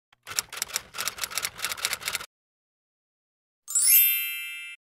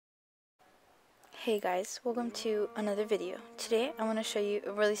Hey guys, welcome to another video. Today I want to show you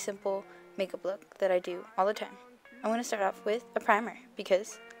a really simple makeup look that I do all the time. I'm going to start off with a primer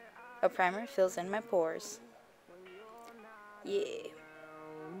because a primer fills in my pores. Yeah.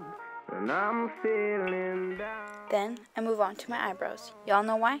 Then I move on to my eyebrows. Y'all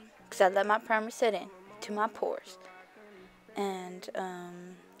know why? Because I let my primer sit in to my pores. And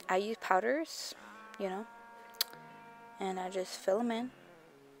I use powders, and I just fill them in.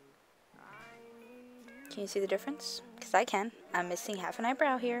 Can you see the difference? Because I can. I'm missing half an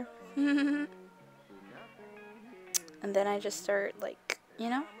eyebrow here. And then I just start, I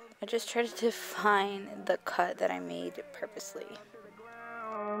just try to define the cut that I made purposely.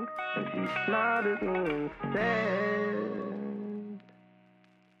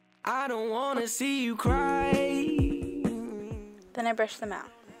 I don't want to see you cry. Then I brush them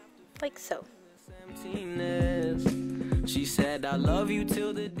out, like so. She said I love you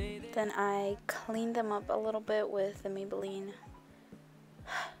till the day. Then I clean them up a little bit with the Maybelline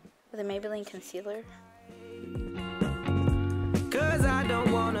concealer. Cause I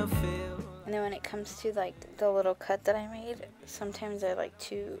don't wanna feel. And then when it comes to like the little cut that I made, sometimes I like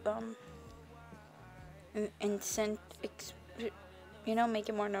to make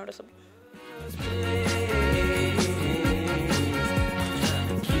it more noticeable.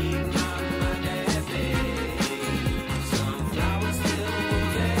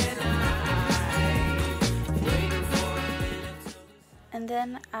 And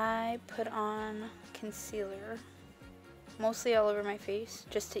then I put on concealer, mostly all over my face,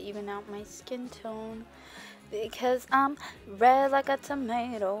 just to even out my skin tone, because I'm red like a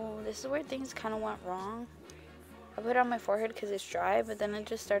tomato. This is where things kind of went wrong. I put it on my forehead because it's dry, but then it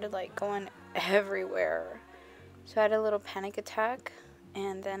just started like going everywhere. So I had a little panic attack,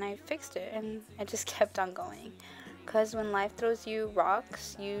 and then I fixed it, and I just kept on going. Because when life throws you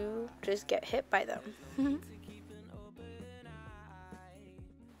rocks, you just get hit by them.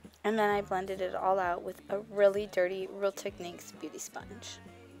 And then I blended it all out with a really dirty Real Techniques beauty sponge.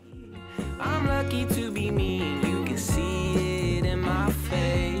 I'm lucky to be me, you can see it in my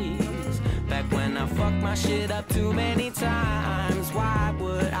face. Back when I fucked my shit up too many times, why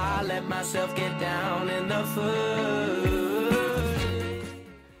would I let myself get down in the foot?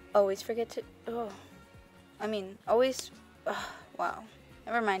 Always forget to, wow.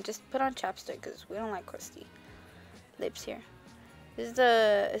 Never mind, just put on chapstick because we don't like crusty lips here. This is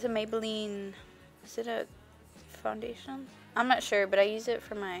a Maybelline, is it a foundation? I'm not sure, but I use it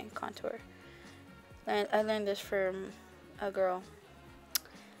for my contour. I learned this from a girl,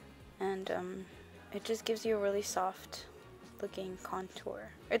 and it just gives you a really soft looking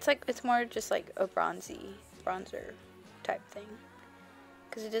contour. It's more just like a bronzer type thing,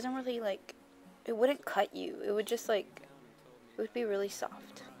 because it doesn't really it wouldn't cut you. It would just it would be really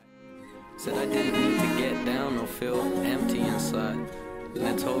soft. Said I didn't need to get down or feel empty inside.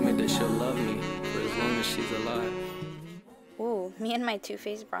 And told me that she'll love me for as long as she's alive. Ooh, me and my Too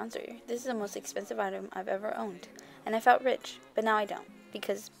Faced bronzer. This is the most expensive item I've ever owned. And I felt rich, but now I don't,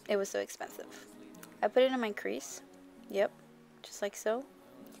 because it was so expensive. I put it in my crease. Yep, just like so.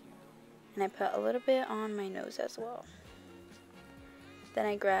 And I put a little bit on my nose as well. Then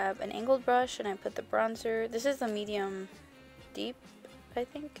I grab an angled brush and I put the bronzer. This is the medium deep, I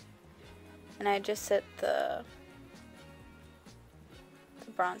think. And I just set the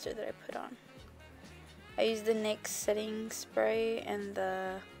bronzer that I put on. I used the NYX setting spray and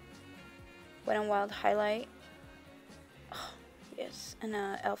the Wet n Wild highlight. Oh, yes, and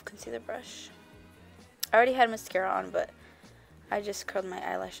a e.l.f. concealer brush. I already had mascara on, but I just curled my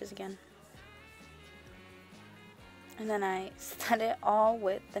eyelashes again. And then I set it all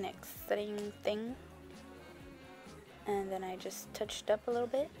with the NYX setting thing. And then I just touched up a little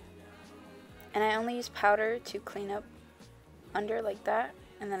bit. And I only use powder to clean up under like that.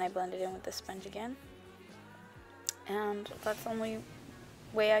 And then I blend it in with the sponge again. And that's the only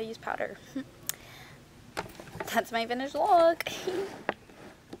way I use powder. That's my finished look.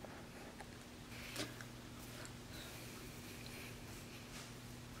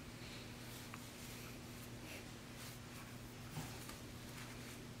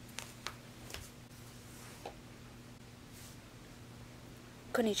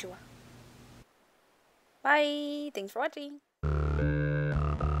 Konnichiwa. Bye. Thanks for watching.